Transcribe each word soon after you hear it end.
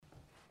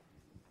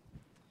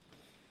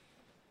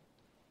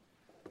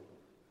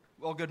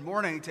Well, good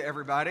morning to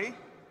everybody.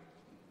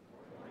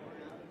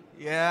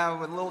 Yeah,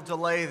 with a little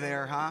delay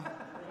there, huh?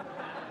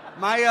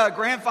 My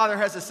grandfather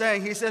has a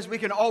saying. He says we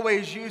can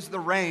always use the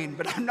rain,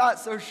 but I'm not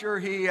so sure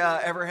he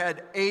ever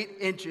had 8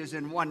 inches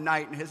in one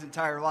night in his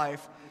entire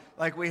life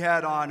like we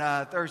had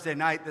on Thursday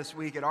night this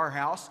week at our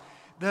house.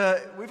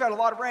 We've had a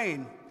lot of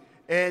rain,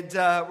 and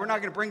we're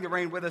not going to bring the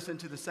rain with us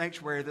into the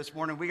sanctuary this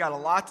morning. We got a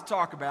lot to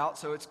talk about,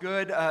 so it's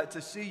good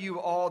to see you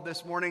all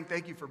this morning.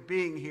 Thank you for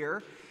being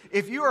here.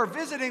 If you are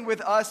visiting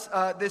with us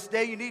this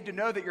day, you need to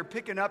know that you're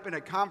picking up in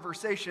a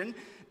conversation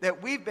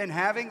that we've been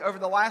having over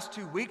the last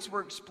 2 weeks.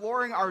 We're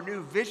exploring our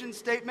new vision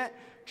statement,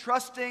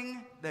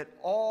 trusting that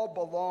all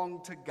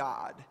belong to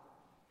God.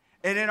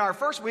 And in our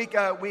first week,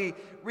 we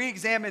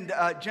re-examined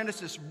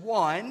Genesis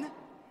 1,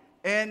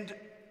 and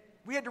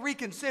we had to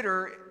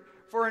reconsider,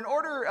 in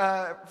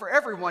order for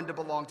everyone to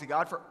belong to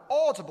God, for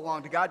all to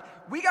belong to God,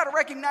 we got to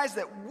recognize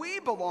that we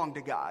belong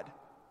to God.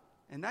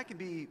 And that can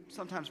be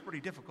sometimes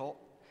pretty difficult.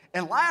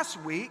 And last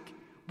week,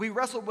 we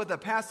wrestled with a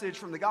passage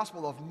from the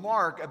Gospel of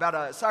Mark about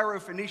a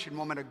Syrophoenician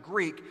woman, a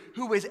Greek,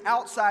 who was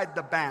outside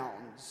the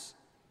bounds.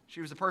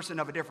 She was a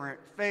person of a different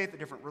faith, a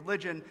different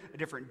religion, a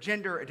different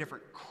gender, a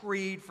different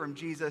creed from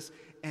Jesus,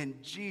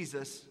 and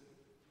Jesus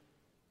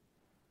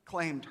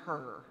claimed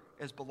her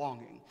as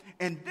belonging.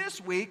 And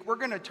this week, we're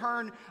going to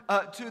turn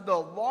to the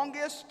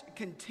longest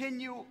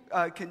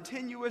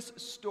continuous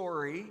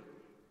story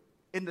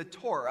in the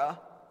Torah,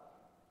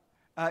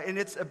 and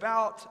it's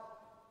about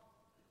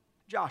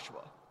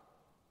Joshua.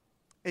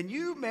 And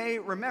you may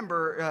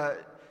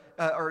remember,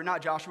 or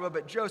not Joshua,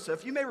 but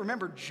Joseph. You may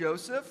remember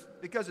Joseph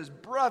because his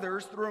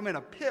brothers threw him in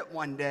a pit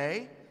one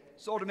day,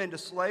 sold him into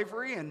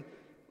slavery, and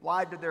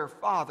lied to their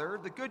father.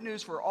 The good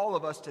news for all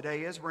of us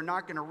today is we're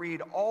not going to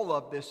read all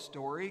of this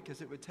story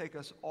because it would take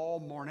us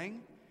all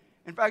morning.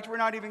 In fact, we're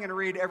not even going to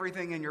read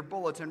everything in your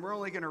bulletin. We're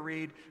only going to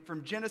read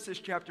from Genesis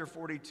chapter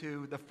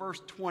 42, the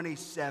first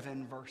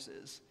 27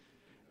 verses.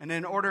 And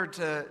in order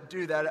to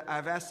do that,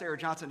 I've asked Sarah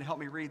Johnson to help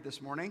me read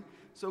this morning.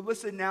 So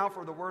listen now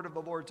for the word of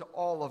the Lord to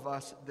all of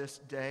us this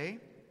day.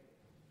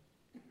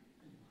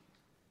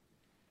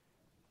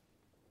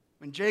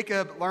 When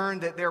Jacob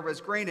learned that there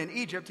was grain in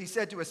Egypt, he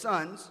said to his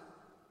sons,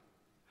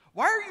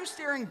 "Why are you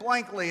staring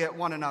blankly at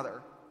one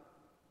another?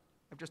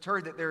 I've just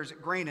heard that there's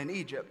grain in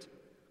Egypt.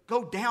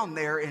 Go down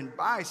there and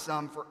buy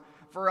some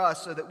for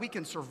us so that we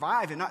can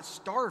survive and not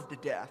starve to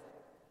death."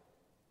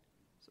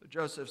 So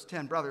Joseph's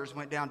 10 brothers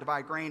went down to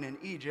buy grain in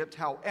Egypt.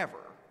 However,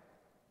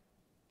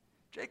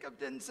 Jacob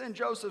didn't send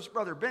Joseph's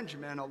brother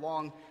Benjamin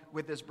along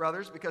with his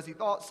brothers because he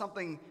thought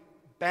something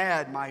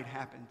bad might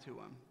happen to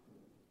him.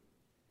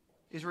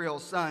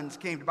 Israel's sons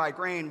came to buy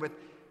grain with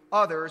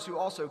others who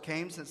also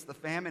came since the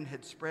famine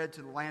had spread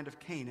to the land of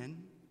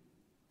Canaan.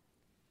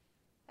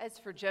 As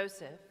for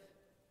Joseph,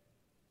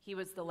 he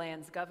was the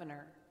land's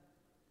governor,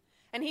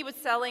 and he was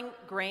selling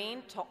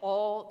grain to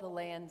all the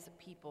land's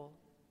people.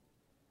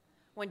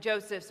 When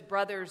Joseph's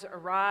brothers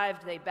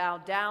arrived, they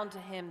bowed down to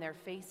him, their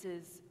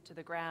faces to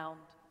the ground.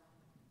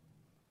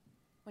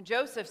 When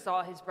Joseph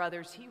saw his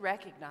brothers, he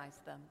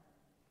recognized them,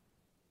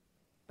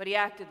 but he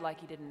acted like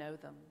he didn't know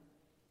them.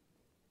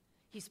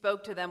 He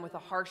spoke to them with a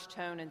harsh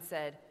tone and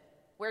said,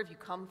 "Where have you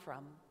come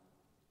from?"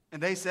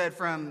 And they said,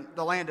 "From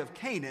the land of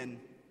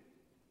Canaan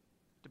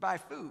to buy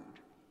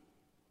food."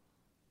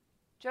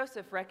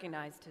 Joseph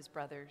recognized his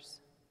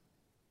brothers,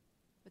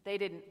 but they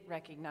didn't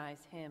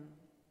recognize him.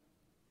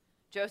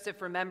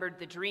 Joseph remembered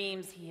the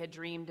dreams he had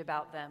dreamed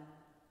about them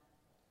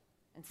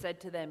and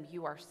said to them,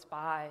 "You are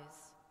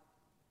spies.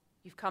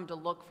 You've come to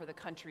look for the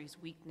country's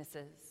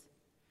weaknesses."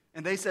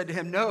 And they said to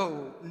him,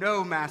 "No,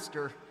 no,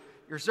 master.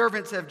 Your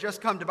servants have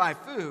just come to buy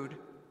food.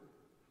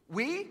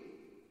 We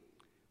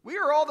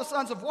are all the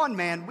sons of one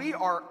man. We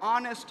are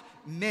honest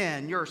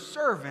men. Your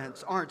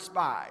servants aren't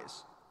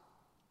spies."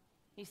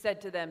 He said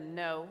to them,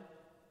 "No,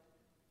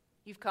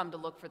 you've come to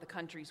look for the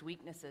country's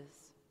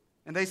weaknesses."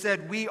 And they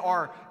said, "We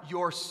are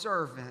your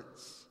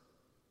servants.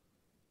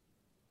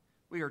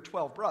 We are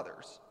 12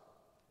 brothers,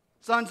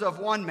 sons of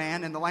one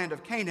man in the land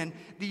of Canaan.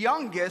 The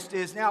youngest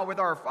is now with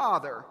our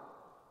father,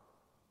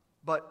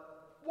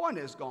 but one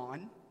is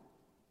gone."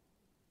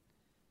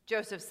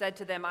 Joseph said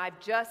to them,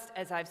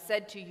 As I've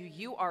said to you,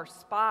 you are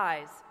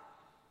spies.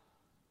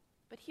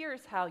 But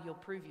here's how you'll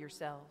prove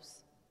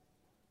yourselves.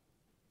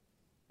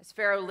 As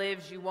Pharaoh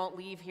lives, you won't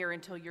leave here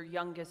until your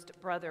youngest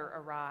brother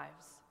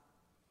arrives.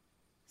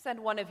 Send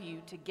one of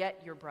you to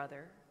get your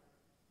brother,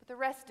 but the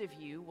rest of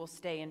you will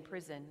stay in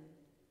prison.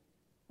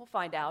 We'll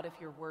find out if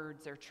your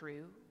words are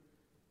true.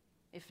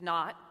 If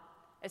not,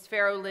 as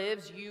Pharaoh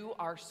lives, you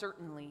are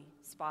certainly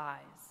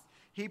spies.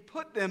 He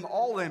put them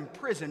all in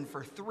prison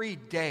for 3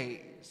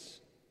 days.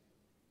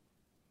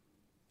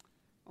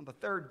 On the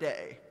 3rd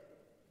day,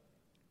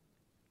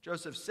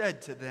 Joseph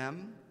said to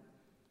them,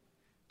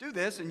 "Do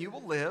this and you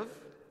will live,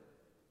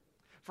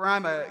 for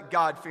I'm a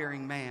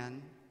God-fearing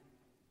man.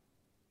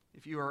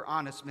 If you are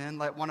honest men,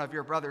 let one of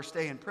your brothers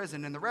stay in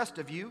prison, and the rest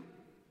of you,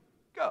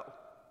 go.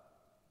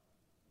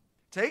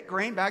 Take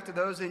grain back to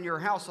those in your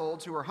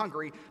households who are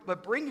hungry,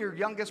 but bring your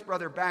youngest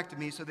brother back to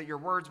me so that your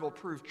words will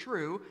prove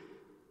true.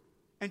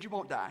 and you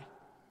won't die.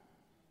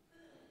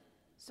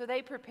 So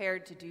they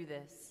prepared to do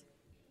this.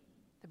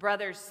 The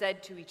brothers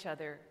said to each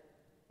other,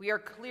 "We are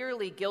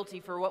clearly guilty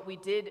for what we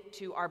did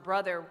to our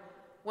brother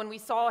when we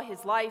saw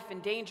his life in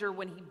danger,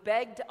 when he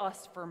begged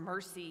us for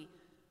mercy,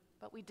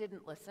 but we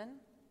didn't listen.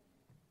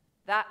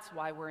 That's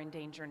why we're in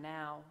danger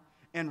now."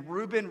 And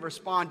Reuben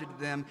responded to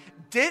them,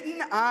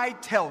 "Didn't I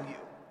tell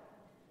you?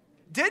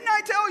 Didn't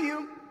I tell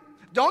you?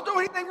 Don't do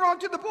anything wrong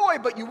to the boy,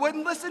 but you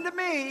wouldn't listen to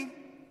me.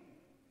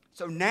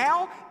 So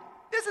now,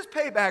 this is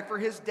payback for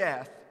his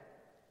death."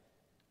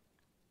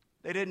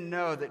 They didn't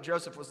know that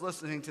Joseph was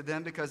listening to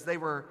them because they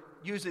were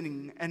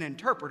using an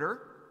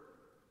interpreter.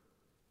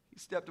 He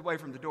stepped away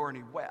from the door and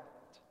he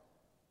wept.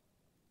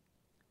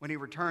 When he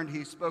returned,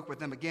 he spoke with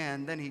them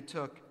again. Then he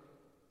took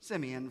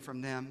Simeon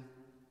from them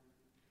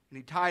and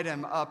he tied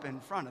him up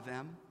in front of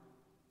them.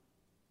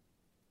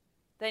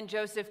 Then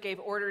Joseph gave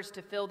orders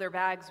to fill their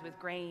bags with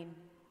grain,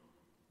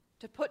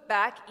 to put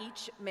back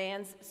each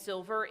man's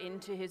silver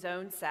into his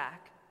own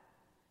sack,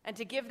 and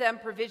to give them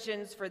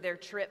provisions for their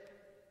trip.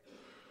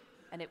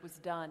 And it was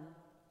done.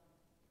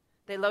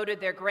 They loaded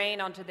their grain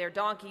onto their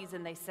donkeys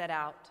and they set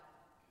out.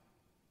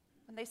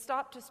 When they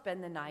stopped to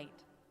spend the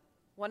night,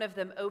 one of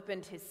them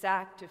opened his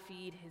sack to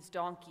feed his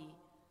donkey,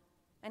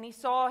 and he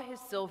saw his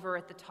silver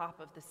at the top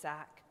of the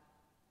sack.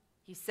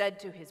 He said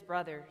to his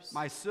brothers,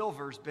 "My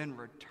silver's been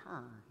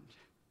returned.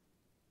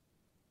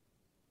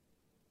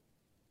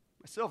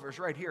 My silver's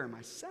right here in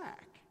my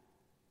sack."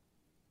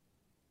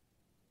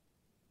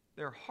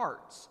 Their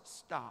hearts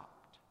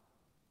stopped.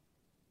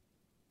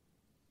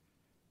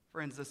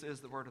 Friends, this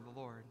is the word of the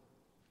Lord.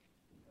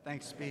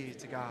 Thanks be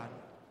to God.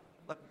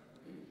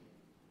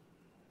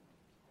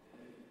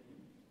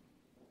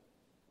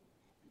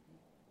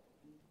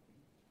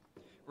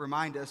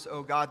 Remind us,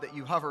 O God, that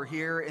you hover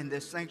here in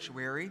this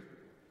sanctuary,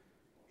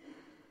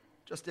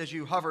 just as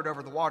you hovered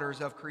over the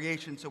waters of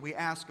creation. So we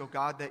ask, O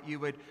God, that you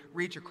would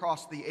reach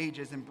across the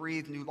ages and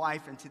breathe new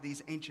life into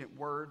these ancient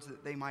words,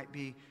 that they might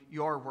be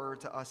your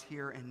word to us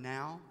here and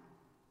now.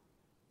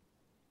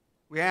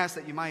 We ask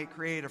that you might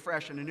create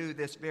afresh and anew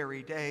this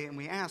very day, and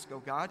we ask, O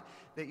God,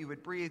 that you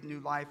would breathe new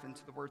life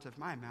into the words of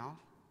my mouth,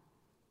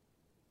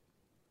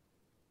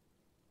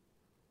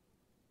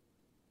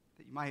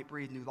 that you might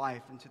breathe new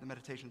life into the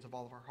meditations of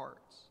all of our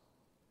hearts,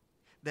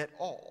 that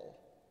all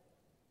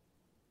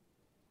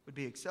would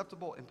be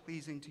acceptable and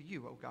pleasing to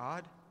you, O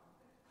God,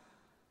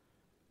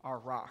 our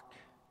rock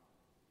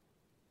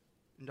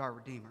and our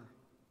Redeemer.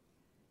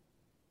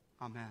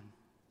 Amen.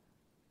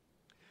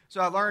 So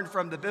I learned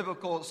from the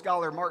biblical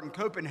scholar Martin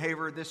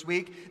Copenhaver this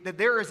week that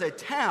there is a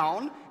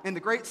town in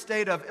the great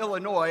state of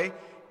Illinois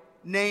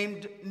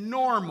named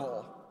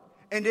Normal.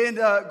 And in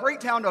the great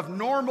town of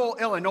Normal,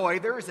 Illinois,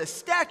 there is a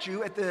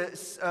statue at the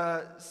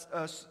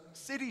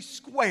city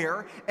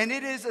square, and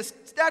it is a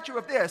statue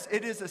of this.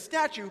 It is a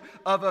statue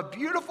of a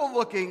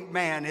beautiful-looking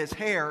man, his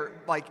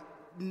hair like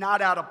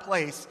not out of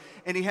place,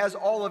 and he has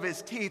all of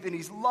his teeth, and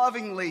he's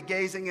lovingly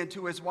gazing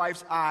into his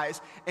wife's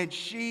eyes, and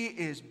she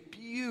is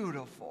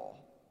beautiful.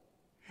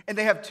 And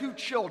they have two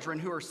children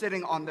who are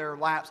sitting on their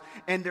laps,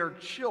 and their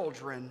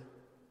children,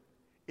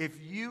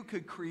 if you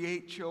could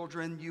create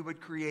children, you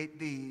would create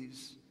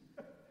these.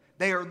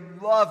 They are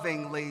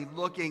lovingly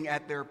looking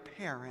at their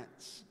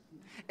parents.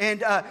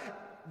 And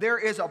there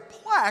is a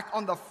plaque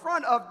on the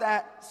front of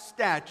that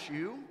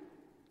statue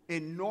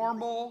in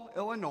Normal,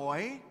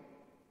 Illinois,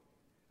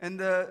 and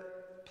the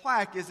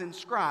plaque is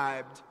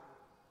inscribed,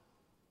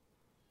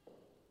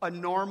 "A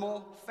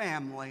normal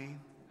family."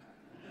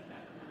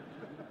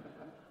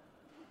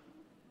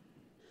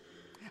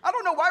 I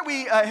don't know why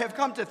we have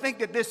come to think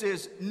that this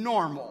is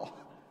normal.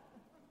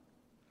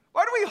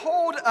 Why do we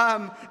hold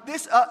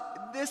this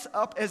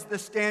up as the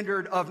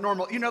standard of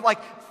normal? You know,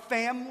 like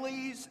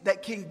families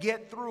that can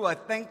get through a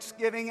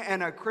Thanksgiving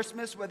and a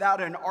Christmas without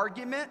an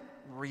argument?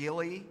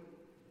 Really?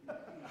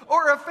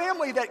 Or a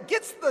family that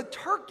gets the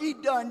turkey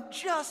done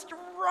just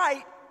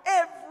right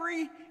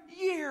every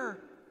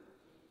year?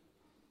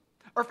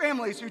 Or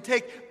families who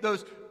take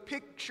those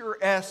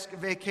picturesque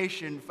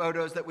vacation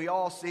photos that we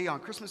all see on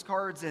Christmas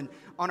cards and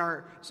on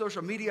our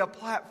social media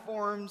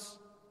platforms?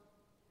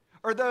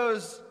 Or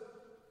those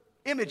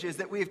images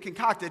that we have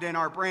concocted in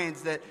our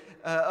brains that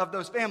of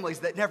those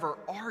families that never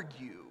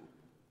argue,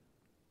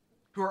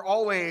 who are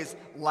always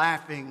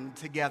laughing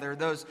together,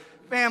 those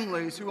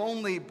families who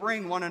only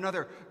bring one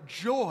another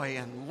joy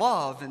and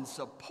love and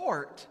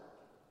support?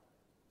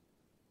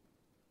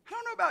 I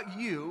don't know about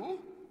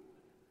you,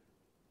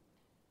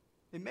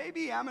 and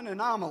maybe I'm an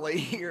anomaly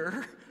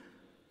here,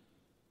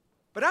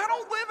 but I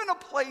don't live in a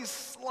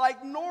place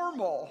like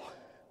Normal.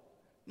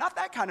 Not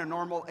that kind of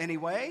normal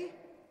anyway.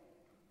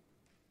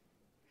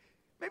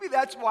 Maybe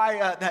that's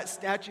why that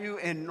statue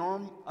in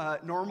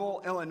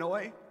Normal,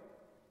 Illinois,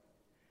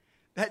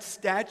 that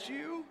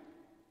statue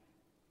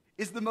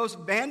is the most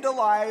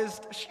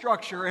vandalized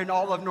structure in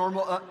all of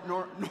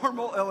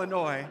Normal,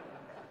 Illinois.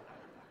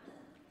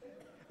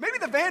 Maybe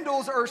the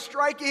vandals are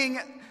striking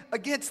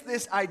against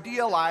this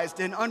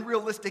idealized and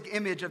unrealistic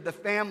image of the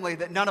family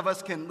that none of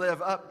us can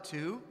live up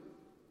to.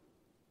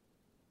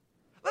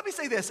 Let me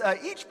say this.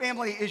 Each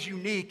family is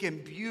unique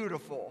and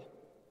beautiful.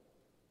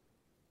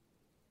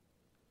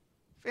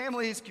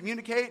 Families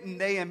communicate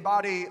and they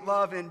embody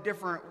love in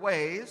different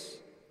ways.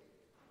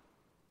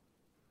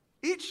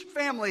 Each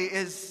family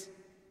is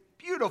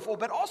beautiful,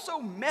 but also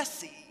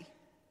messy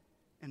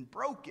and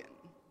broken.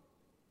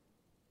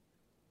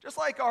 Just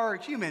like our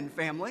human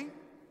family.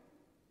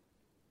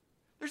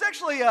 There's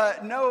actually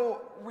no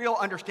real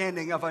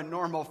understanding of a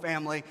normal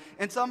family.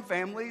 In some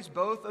families,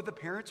 both of the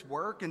parents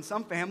work. In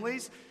some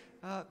families,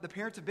 the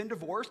parents have been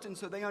divorced, and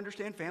so they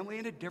understand family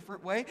in a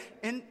different way.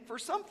 And for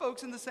some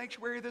folks in the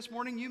sanctuary this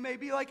morning, you may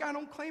be like, I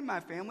don't claim my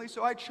family,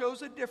 so I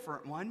chose a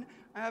different one.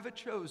 I have a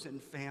chosen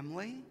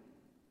family.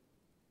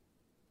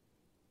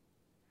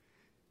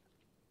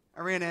 I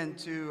ran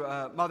into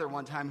a mother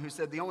one time who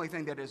said the only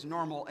thing that is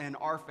normal in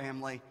our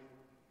family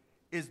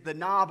is the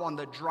knob on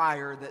the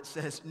dryer that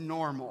says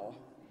normal.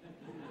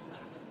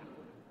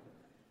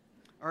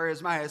 Or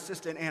as my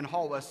assistant Ann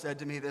Hollis said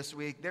to me this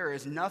week, there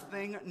is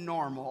nothing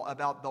normal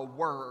about the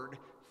word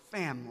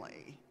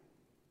family.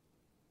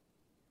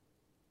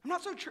 I'm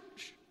not so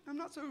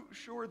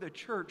sure the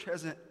church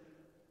hasn't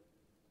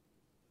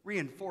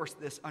reinforced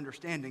this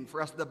understanding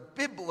for us. The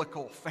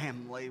biblical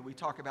family we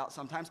talk about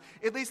sometimes.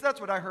 At least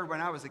that's what I heard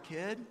when I was a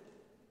kid.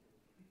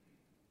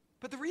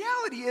 But the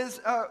reality is,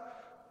 the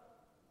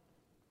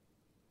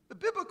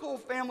biblical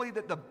family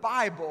that the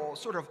Bible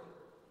sort of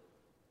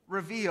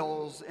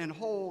reveals and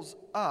holds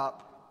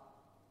up,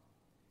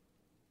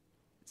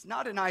 it's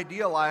not an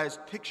idealized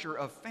picture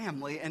of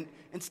family, and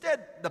instead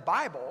the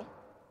Bible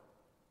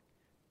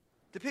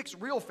depicts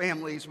real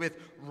families with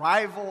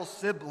rival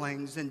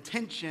siblings and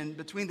tension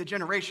between the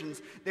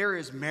generations. There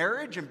is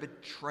marriage and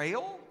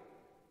betrayal.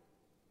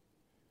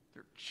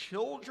 There are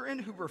children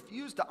who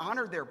refuse to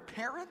honor their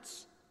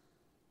parents,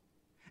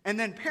 and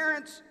then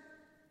parents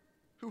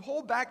who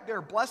hold back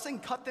their blessing,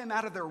 cut them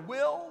out of their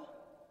will.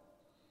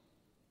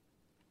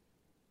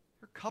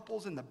 There are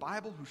couples in the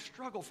Bible who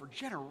struggle for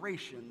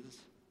generations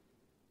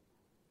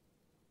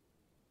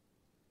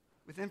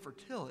with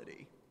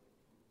infertility.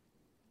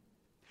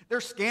 There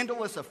are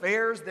scandalous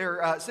affairs.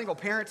 There are single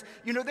parents.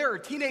 You know, there are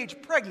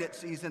teenage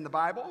pregnancies in the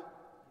Bible.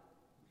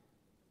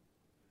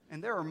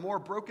 And there are more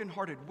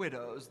broken-hearted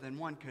widows than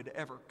one could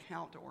ever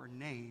count or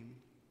name.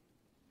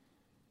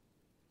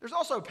 There's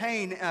also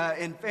pain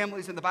in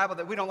families in the Bible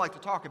that we don't like to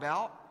talk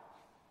about.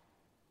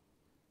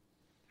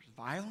 There's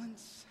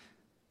violence.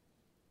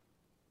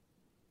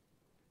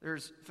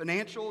 There's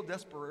financial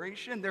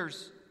desperation.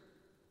 There's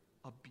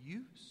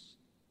abuse.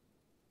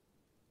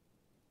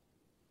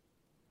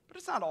 But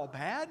it's not all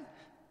bad.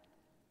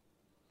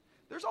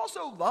 There's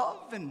also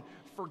love and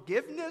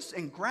forgiveness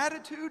and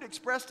gratitude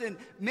expressed in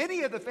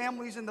many of the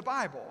families in the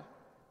Bible.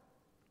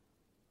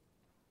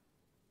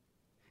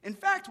 In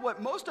fact,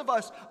 what most of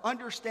us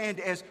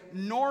understand as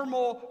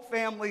normal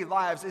family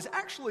lives is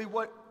actually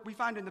what we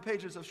find in the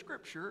pages of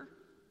Scripture.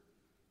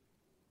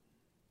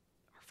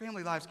 Our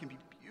family lives can be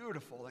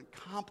beautiful and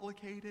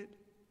complicated,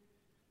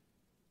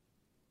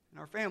 and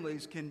our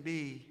families can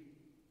be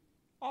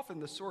often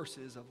the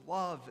sources of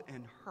love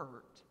and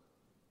hurt.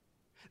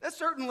 That's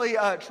certainly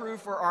true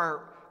for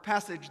our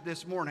passage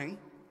this morning.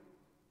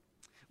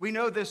 We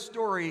know this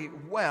story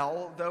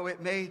well, though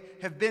it may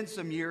have been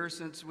some years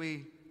since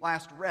we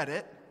last read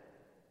it.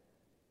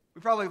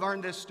 We probably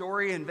learned this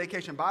story in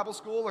Vacation Bible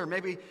School, or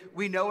maybe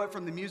we know it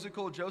from the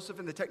musical Joseph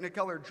and the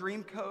Technicolor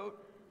Dreamcoat.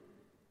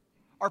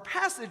 Our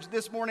passage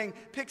this morning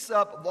picks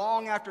up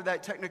long after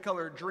that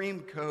Technicolor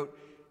Dreamcoat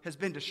has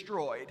been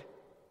destroyed.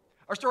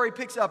 Our story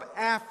picks up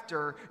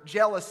after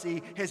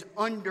jealousy has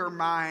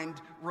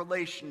undermined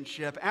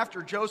relationship,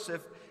 after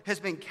Joseph has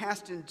been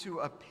cast into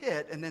a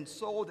pit and then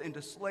sold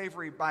into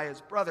slavery by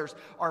his brothers.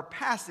 Our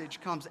passage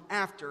comes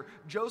after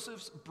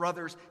Joseph's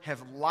brothers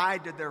have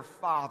lied to their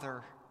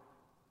father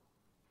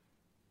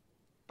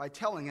by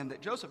telling him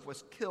that Joseph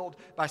was killed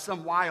by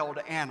some wild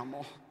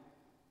animal.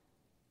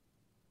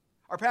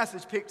 Our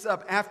passage picks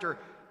up after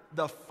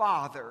the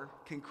father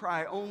can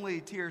cry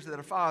only tears that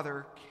a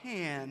father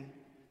can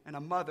and a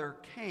mother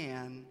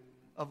can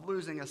of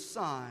losing a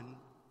son.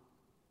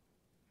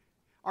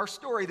 Our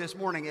story this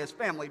morning is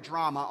family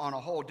drama on a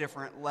whole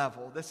different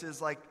level. This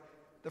is like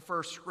the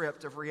first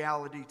script of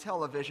reality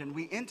television.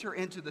 We enter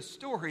into the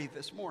story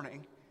this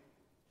morning,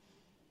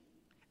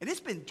 and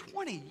it's been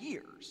 20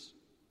 years.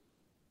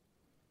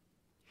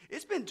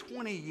 It's been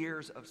 20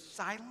 years of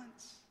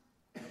silence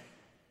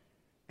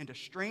and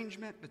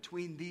estrangement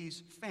between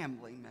these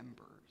family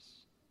members.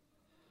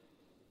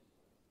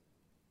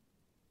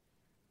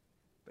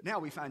 But now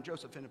we find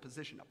Joseph in a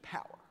position of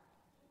power.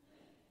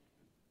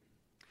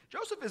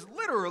 Joseph is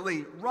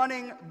literally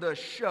running the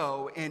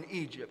show in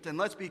Egypt. And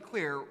let's be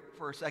clear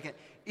for a second.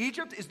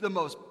 Egypt is the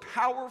most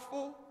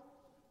powerful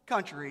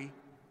country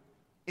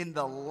in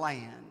the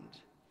land.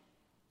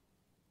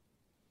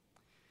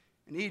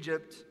 And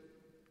Egypt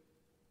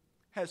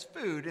has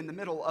food in the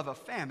middle of a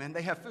famine.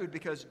 They have food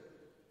because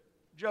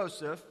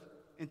Joseph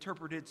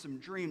interpreted some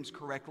dreams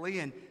correctly,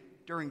 and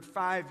during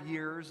 5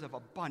 years of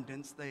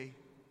abundance, they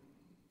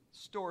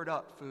stored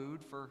up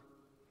food for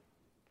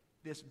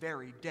this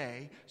very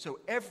day, so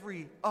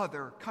every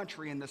other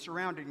country in the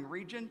surrounding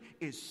region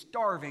is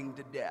starving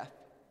to death.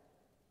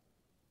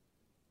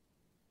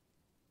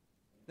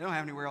 They don't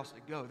have anywhere else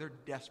to go. They're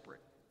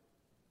desperate.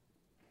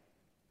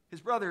 His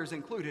brothers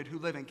included, who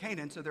live in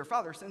Canaan, so their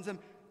father sends them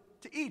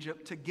to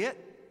Egypt to get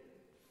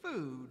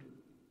food.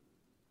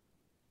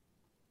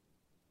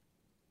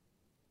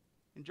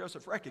 And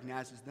Joseph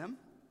recognizes them.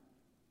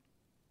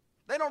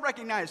 They don't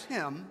recognize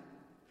him.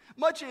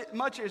 Much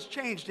has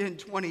changed in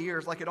 20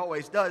 years, like it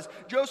always does.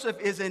 Joseph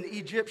is an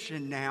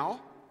Egyptian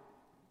now.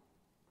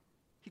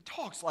 He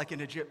talks like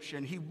an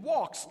Egyptian. He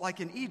walks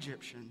like an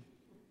Egyptian.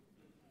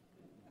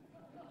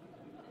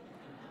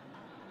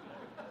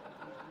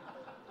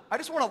 I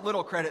just want a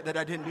little credit that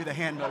I didn't do the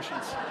hand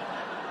motions.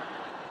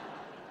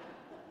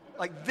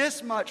 Like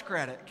this much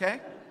credit, okay?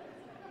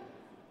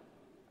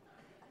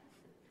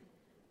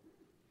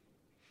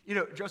 You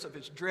know, Joseph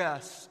is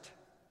dressed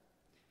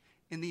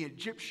in the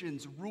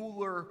Egyptian's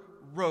ruler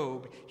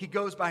robe. He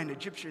goes by an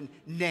Egyptian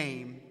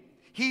name.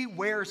 He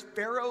wears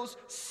Pharaoh's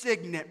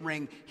signet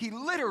ring. He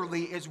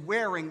literally is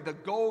wearing the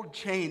gold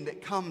chain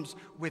that comes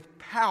with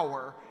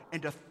power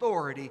and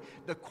authority.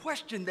 The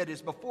question that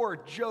is before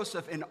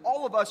Joseph and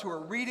all of us who are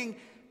reading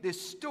this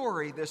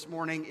story this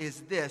morning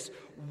is this: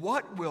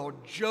 what will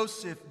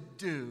Joseph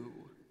do?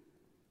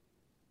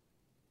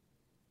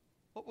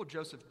 What will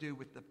Joseph do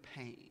with the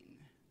pain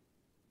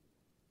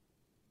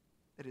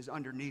that is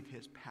underneath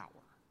his power?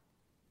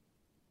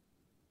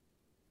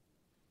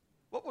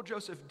 What will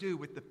Joseph do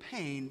with the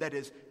pain that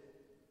is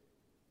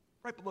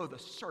right below the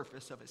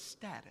surface of his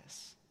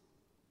status?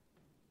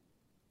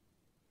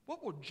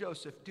 What will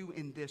Joseph do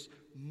in this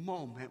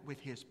moment with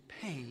his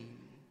pain?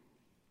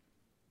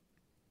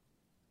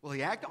 Will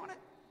he act on it?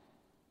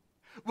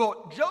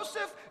 Will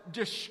Joseph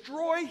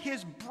destroy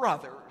his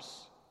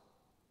brothers?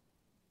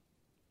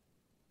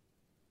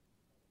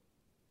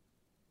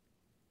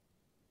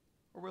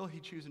 Or will he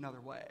choose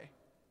another way?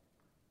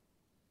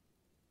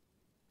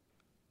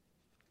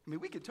 I mean,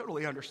 we could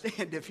totally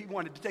understand if he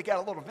wanted to take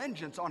out a little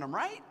vengeance on them,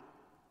 right?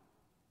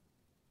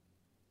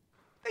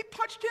 They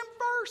punched him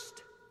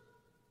first.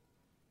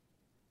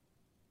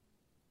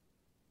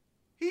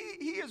 He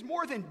is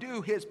more than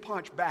due his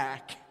punch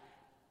back.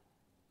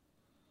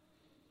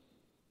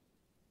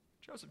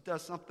 Joseph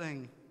does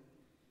something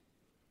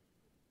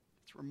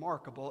that's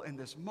remarkable in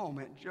this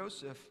moment.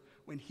 Joseph,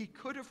 when he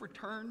could have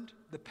returned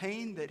the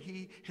pain that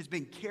he has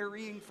been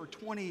carrying for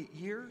 20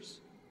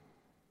 years,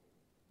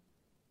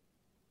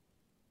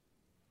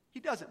 he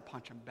doesn't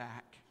punch him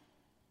back.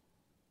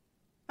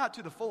 Not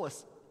to the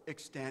fullest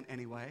extent,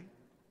 anyway.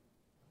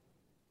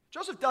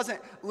 Joseph doesn't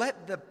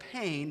let the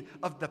pain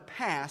of the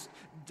past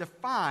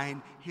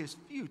define his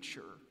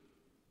future.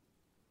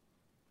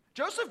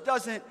 Joseph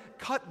doesn't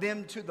cut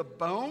them to the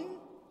bone.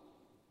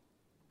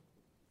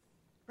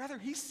 Rather,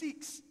 he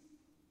seeks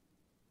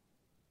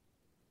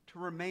to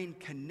remain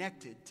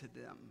connected to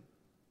them.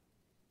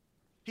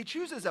 He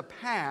chooses a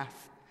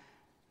path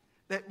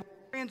that will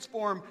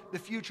transform the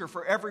future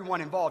for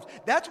everyone involved.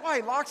 That's why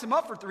he locks them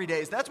up for 3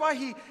 days. That's why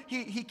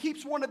he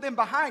keeps one of them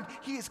behind.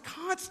 He is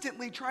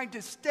constantly trying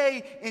to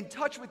stay in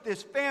touch with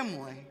this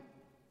family.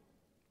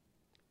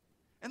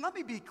 And let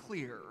me be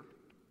clear.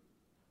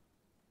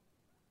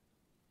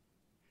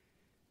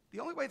 The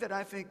only way that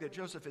I think that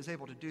Joseph is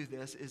able to do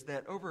this is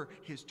that over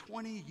his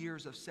 20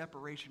 years of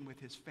separation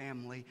with his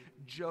family,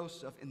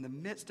 Joseph, in the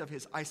midst of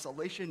his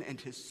isolation and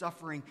his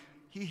suffering,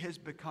 he has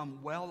become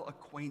well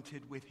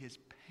acquainted with his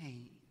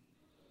pain.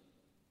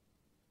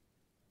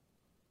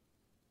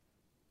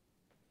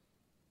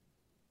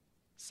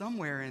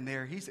 Somewhere in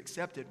there, he's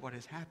accepted what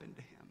has happened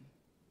to him.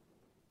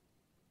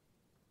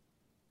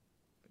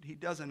 But he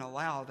doesn't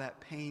allow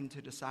that pain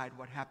to decide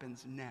what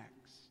happens next.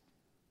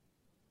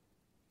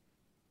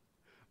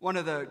 One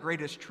of the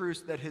greatest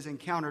truths that has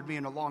encountered me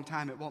in a long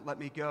time, it won't let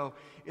me go,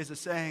 is a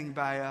saying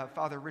by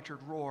Father Richard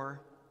Rohr.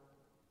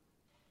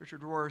 Richard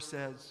Rohr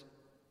says,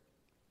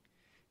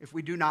 if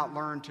we do not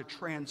learn to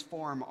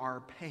transform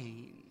our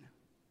pain,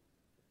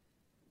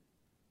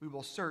 we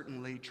will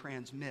certainly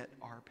transmit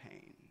our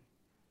pain.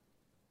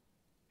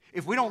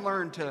 If we don't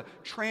learn to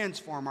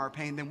transform our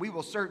pain, then we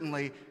will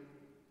certainly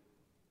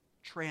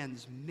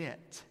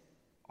transmit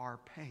our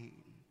pain.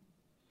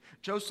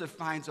 Joseph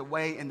finds a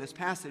way in this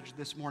passage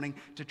this morning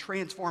to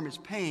transform his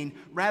pain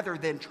rather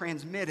than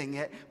transmitting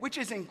it, which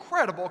is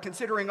incredible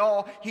considering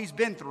all he's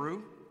been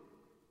through.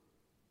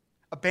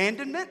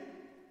 Abandonment,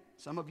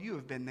 some of you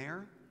have been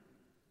there.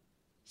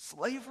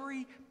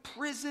 Slavery,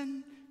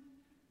 prison.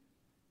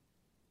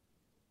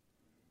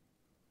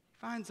 He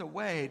finds a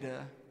way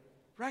to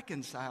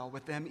reconcile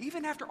with them,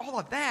 even after all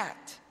of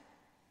that,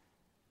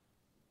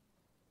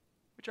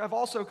 which I've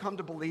also come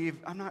to believe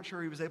I'm not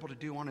sure he was able to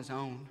do on his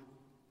own.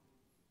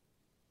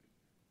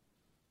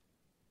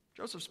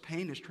 Joseph's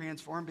pain is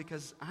transformed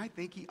because I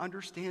think he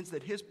understands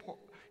that his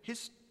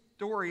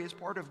story is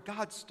part of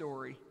God's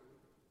story.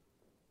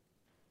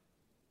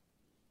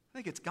 I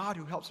think it's God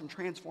who helps him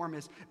transform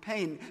his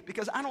pain,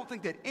 because I don't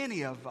think that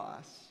any of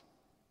us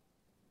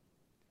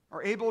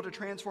are able to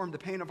transform the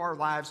pain of our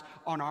lives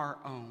on our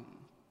own.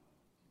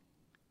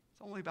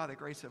 It's only by the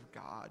grace of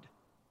God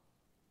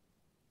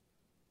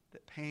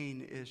that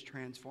pain is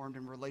transformed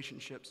and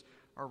relationships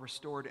are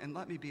restored. And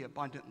let me be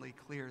abundantly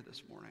clear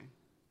this morning.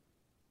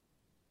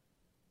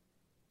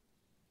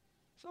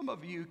 Some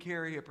of you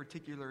carry a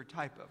particular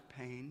type of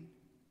pain,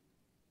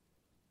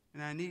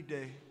 and I need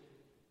to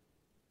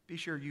be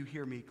sure you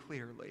hear me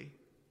clearly.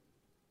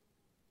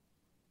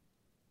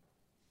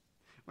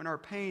 When our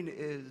pain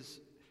is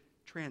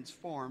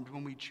transformed,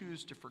 when we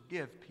choose to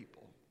forgive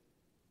people,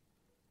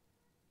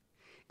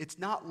 it's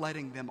not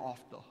letting them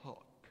off the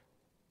hook.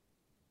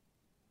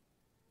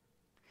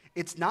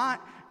 It's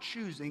not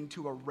choosing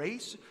to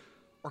erase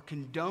or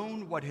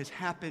condone what has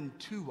happened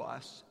to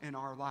us in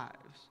our lives.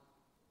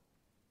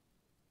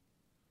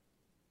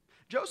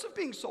 Joseph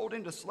being sold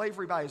into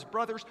slavery by his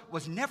brothers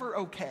was never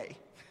okay.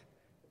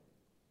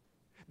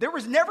 There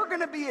was never going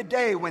to be a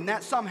day when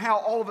that somehow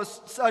all of a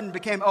sudden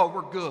became, oh,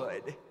 we're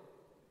good.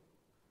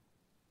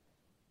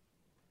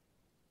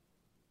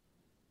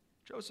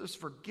 Joseph's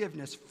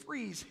forgiveness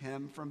frees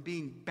him from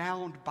being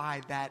bound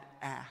by that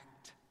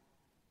act.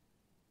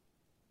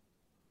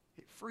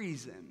 It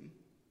frees him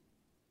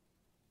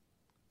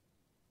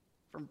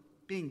from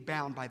being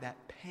bound by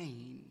that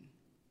pain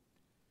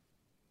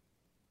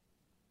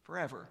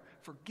forever.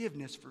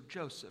 Forgiveness for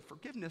Joseph,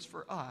 forgiveness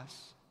for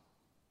us,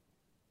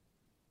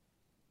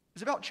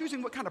 is about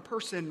choosing what kind of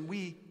person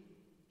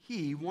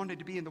he wanted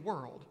to be in the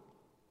world.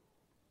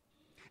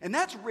 And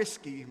that's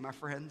risky, my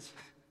friends.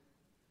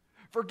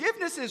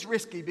 Forgiveness is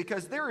risky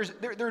because there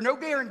are no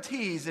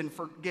guarantees in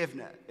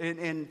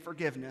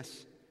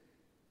forgiveness.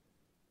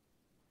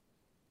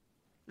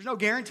 There's no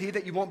guarantee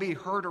that you won't be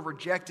hurt or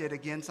rejected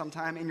again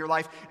sometime in your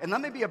life. And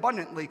let me be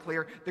abundantly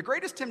clear, the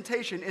greatest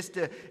temptation is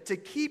to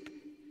keep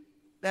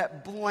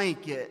that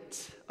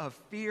blanket of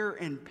fear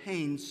and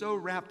pain so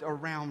wrapped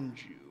around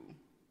you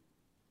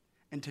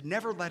and to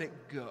never let it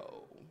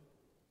go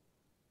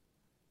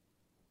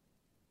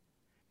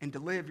and to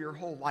live your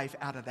whole life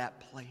out of that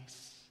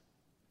place.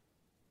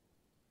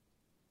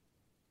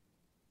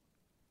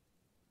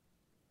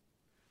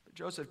 But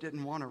Joseph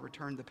didn't want to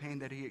return the pain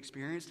that he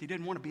experienced. He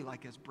didn't want to be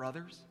like his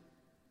brothers.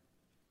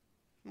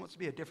 He wants to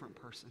be a different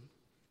person.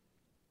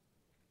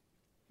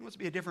 He wants to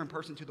be a different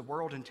person to the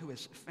world and to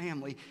his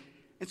family.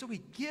 And so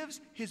he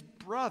gives his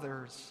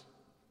brothers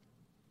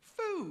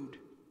food.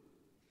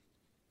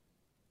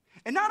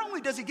 And not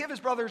only does he give his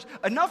brothers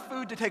enough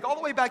food to take all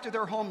the way back to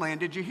their homeland,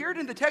 did you hear it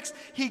in the text?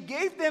 He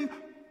gave them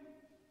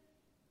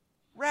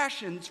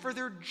rations for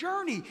their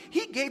journey.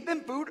 He gave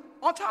them food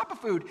on top of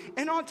food.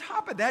 And on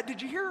top of that,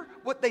 did you hear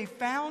what they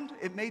found?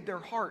 It made their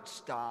hearts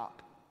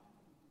stop.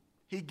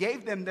 He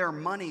gave them their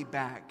money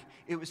back.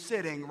 It was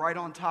sitting right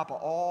on top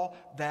of all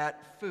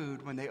that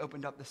food when they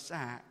opened up the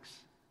sacks.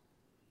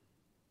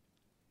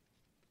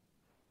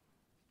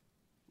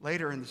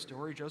 Later in the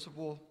story, Joseph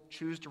will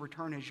choose to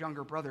return his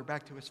younger brother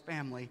back to his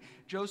family.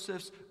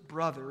 Joseph's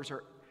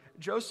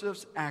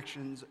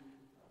actions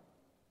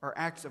are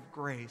acts of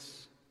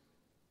grace.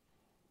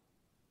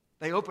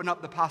 They open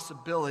up the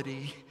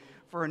possibility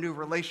for a new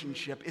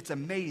relationship. It's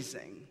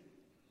amazing.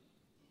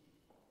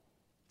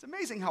 It's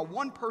amazing how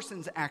one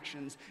person's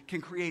actions can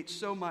create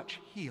so much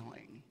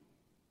healing.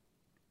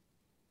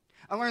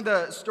 I learned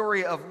the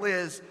story of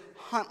Liz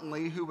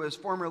Huntley, who was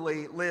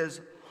formerly Liz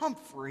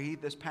Humphrey,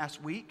 this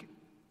past week.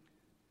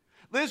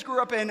 Liz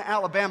grew up in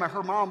Alabama.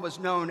 Her mom was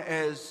known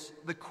as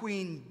the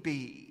Queen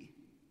Bee.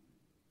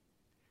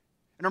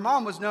 And her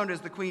mom was known as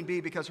the Queen Bee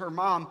because her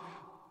mom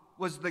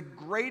was the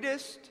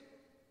greatest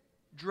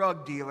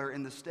drug dealer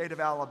in the state of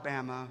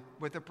Alabama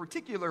with a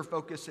particular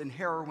focus in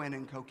heroin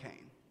and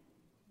cocaine.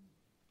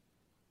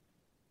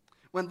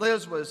 When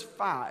Liz was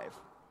 5,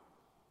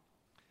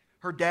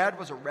 her dad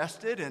was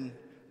arrested, and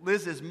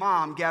Liz's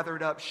mom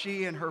gathered up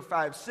she and her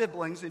 5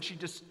 siblings, and she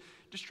just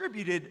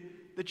distributed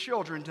the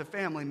children to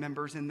family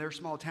members in their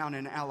small town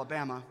in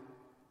Alabama.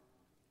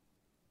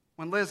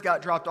 When Liz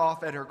got dropped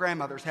off at her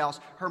grandmother's house,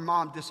 her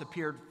mom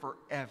disappeared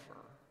forever.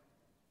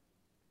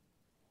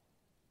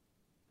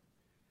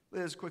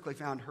 Liz quickly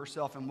found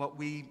herself in what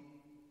we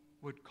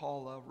would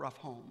call a rough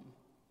home.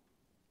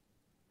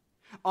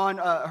 On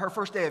her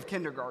first day of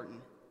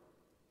kindergarten,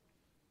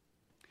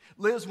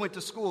 Liz went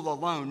to school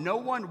alone. No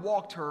one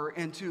walked her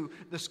into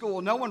the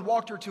school. No one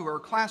walked her to her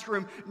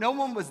classroom. No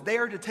one was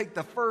there to take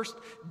the first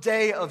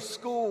day of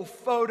school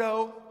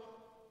photo.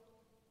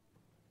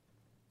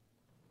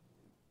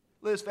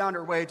 Liz found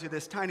her way to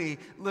this tiny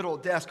little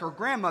desk. Her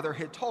grandmother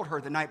had told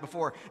her the night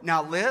before,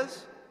 "Now,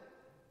 Liz,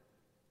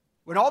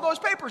 when all those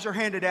papers are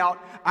handed out,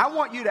 I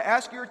want you to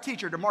ask your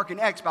teacher to mark an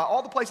X by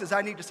all the places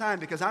I need to sign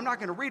because I'm not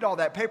going to read all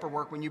that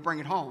paperwork when you bring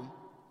it home."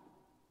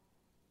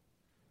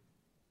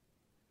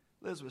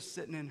 Liz was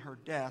sitting in her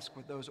desk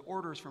with those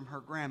orders from her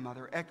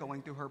grandmother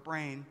echoing through her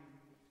brain.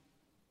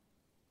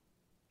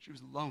 She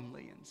was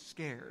lonely and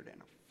scared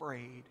and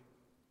afraid.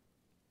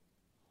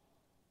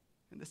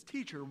 And this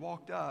teacher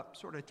walked up,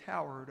 sort of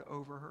towered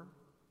over her.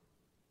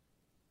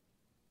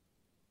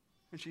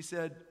 And she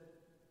said,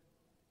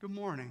 "Good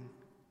morning,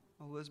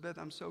 Elizabeth.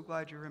 I'm so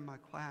glad you're in my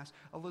class."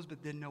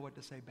 Elizabeth didn't know what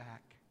to say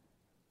back.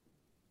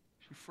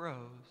 She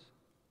froze.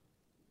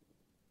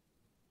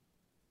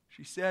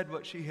 She said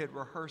what she had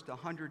rehearsed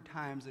 100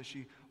 times as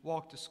she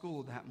walked to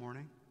school that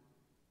morning.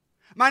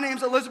 My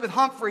name's Elizabeth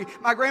Humphrey.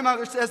 My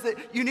grandmother says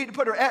that you need to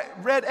put a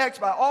red X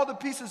by all the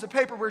pieces of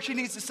paper where she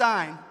needs to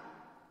sign.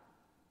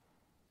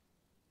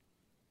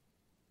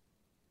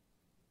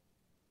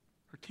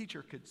 Her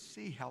teacher could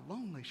see how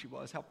lonely she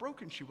was, how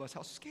broken she was,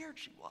 how scared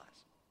she was.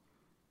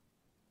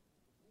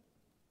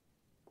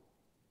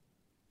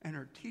 And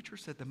her teacher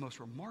said the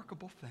most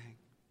remarkable thing.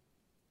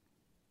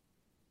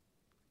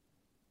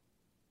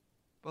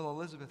 Well,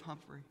 Elizabeth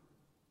Humphrey,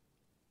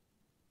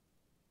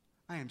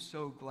 I am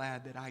so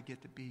glad that I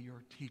get to be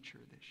your teacher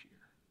this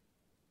year.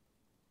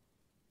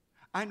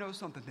 I know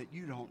something that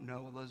you don't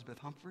know, Elizabeth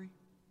Humphrey,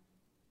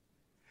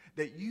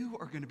 that you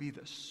are going to be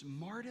the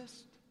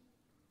smartest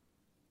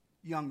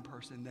young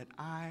person that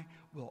I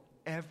will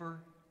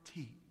ever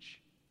teach.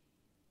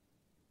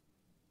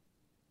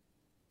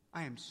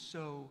 I am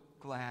so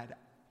glad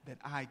that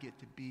I get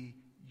to be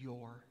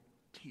your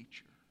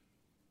teacher.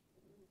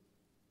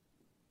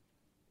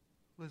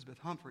 Elizabeth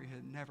Humphrey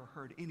had never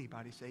heard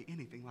anybody say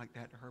anything like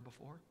that to her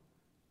before.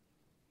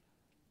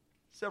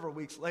 Several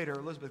weeks later,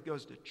 Elizabeth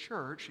goes to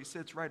church. She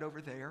sits right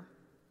over there.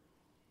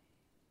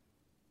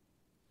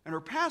 And her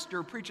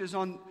pastor preaches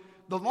on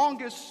the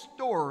longest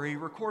story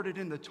recorded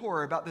in the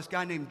Torah about this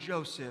guy named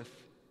Joseph.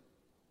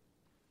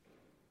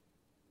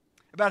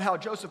 About how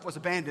Joseph was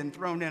abandoned,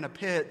 thrown in a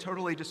pit,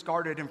 totally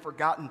discarded and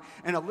forgotten.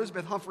 And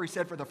Elizabeth Humphrey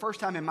said, for the first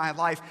time in my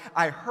life,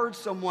 I heard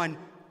someone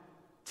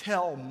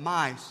tell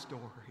my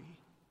story.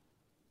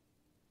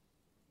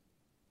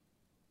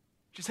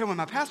 She said, when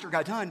my pastor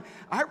got done,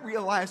 I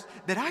realized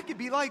that I could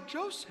be like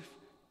Joseph.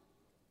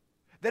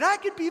 That I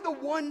could be the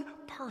one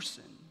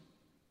person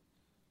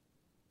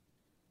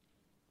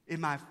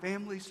in my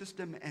family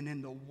system and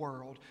in the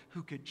world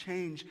who could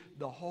change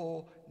the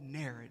whole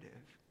narrative.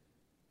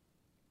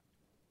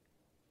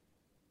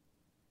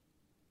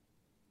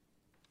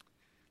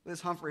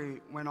 Liz Humphrey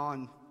went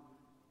on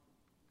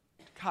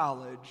to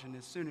college, and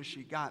as soon as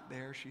she got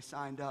there, she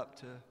signed up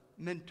to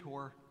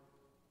mentor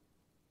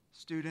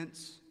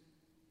students.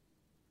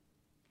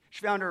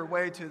 She found her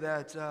way to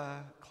that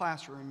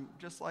classroom,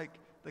 just like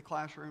the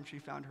classroom she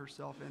found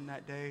herself in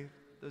that day,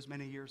 those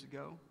many years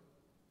ago.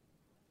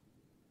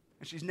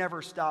 And she's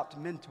never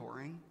stopped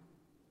mentoring.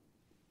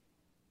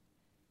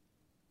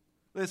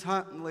 Liz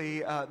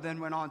Huntley then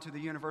went on to the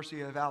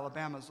University of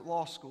Alabama's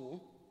law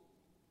school.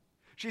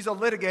 She's a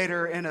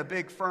litigator in a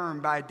big firm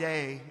by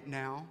day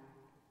now.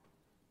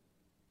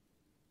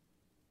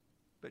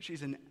 But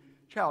she's a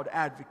child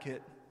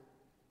advocate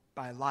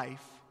by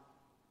life.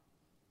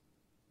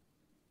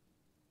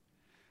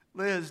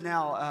 Liz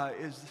now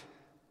is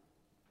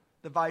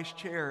the vice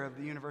chair of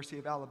the University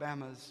of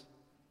Alabama's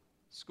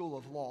School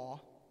of Law.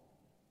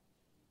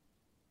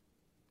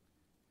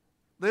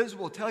 Liz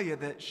will tell you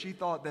that she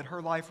thought that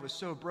her life was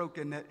so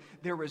broken that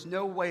there was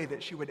no way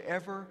that she would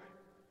ever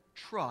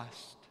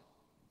trust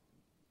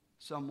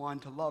someone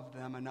to love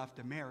them enough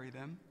to marry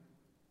them.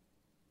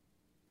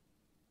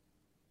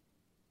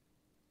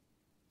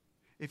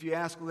 If you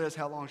ask Liz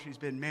how long she's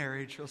been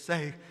married, she'll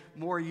say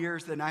more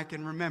years than I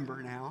can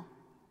remember now.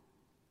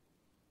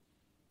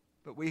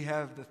 But we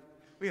have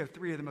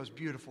three of the most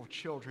beautiful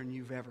children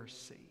you've ever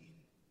seen.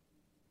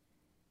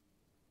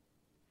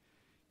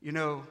 You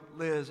know,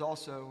 Liz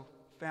also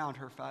found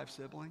her 5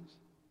 siblings.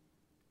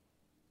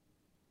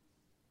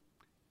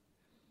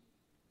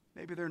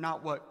 Maybe they're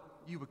not what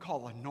you would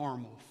call a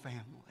normal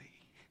family.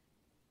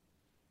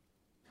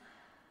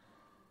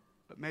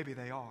 But maybe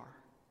they are.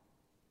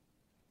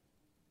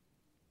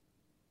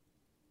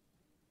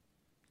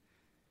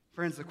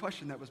 Friends, the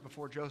question that was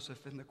before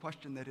Joseph and the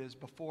question that is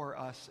before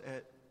us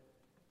at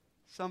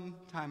some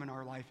time in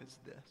our life is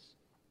this.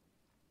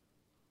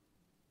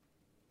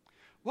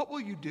 What will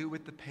you do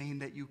with the pain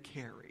that you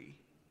carry?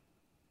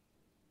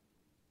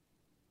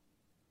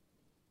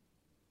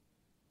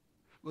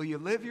 Will you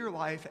live your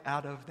life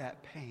out of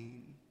that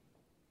pain?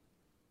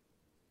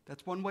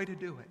 That's one way to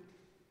do it.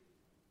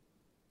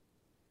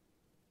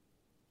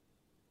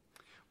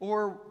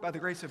 Or, by the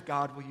grace of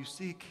God, will you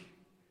seek,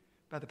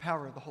 by the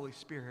power of the Holy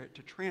Spirit,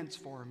 to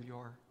transform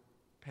your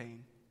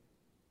pain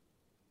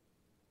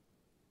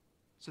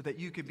so that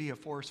you can be a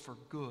force for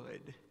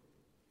good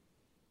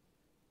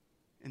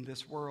in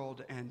this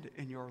world and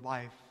in your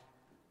life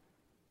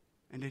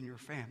and in your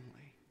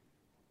family?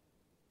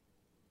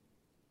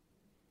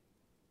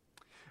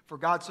 For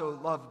God so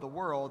loved the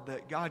world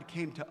that God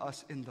came to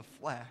us in the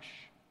flesh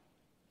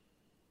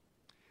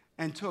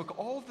and took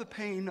all the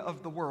pain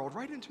of the world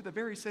right into the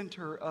very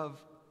center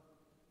of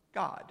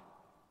God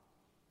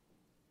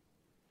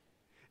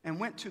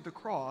and went to the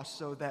cross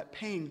so that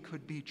pain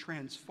could be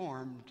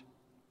transformed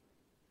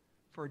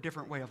for a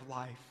different way of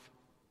life,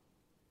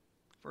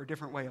 for a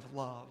different way of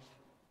love,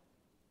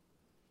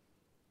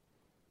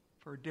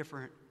 for a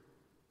different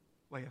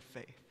way of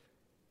faith.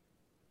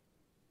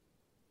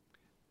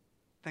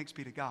 Thanks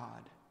be to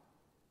God.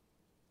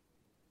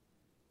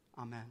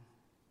 Amen.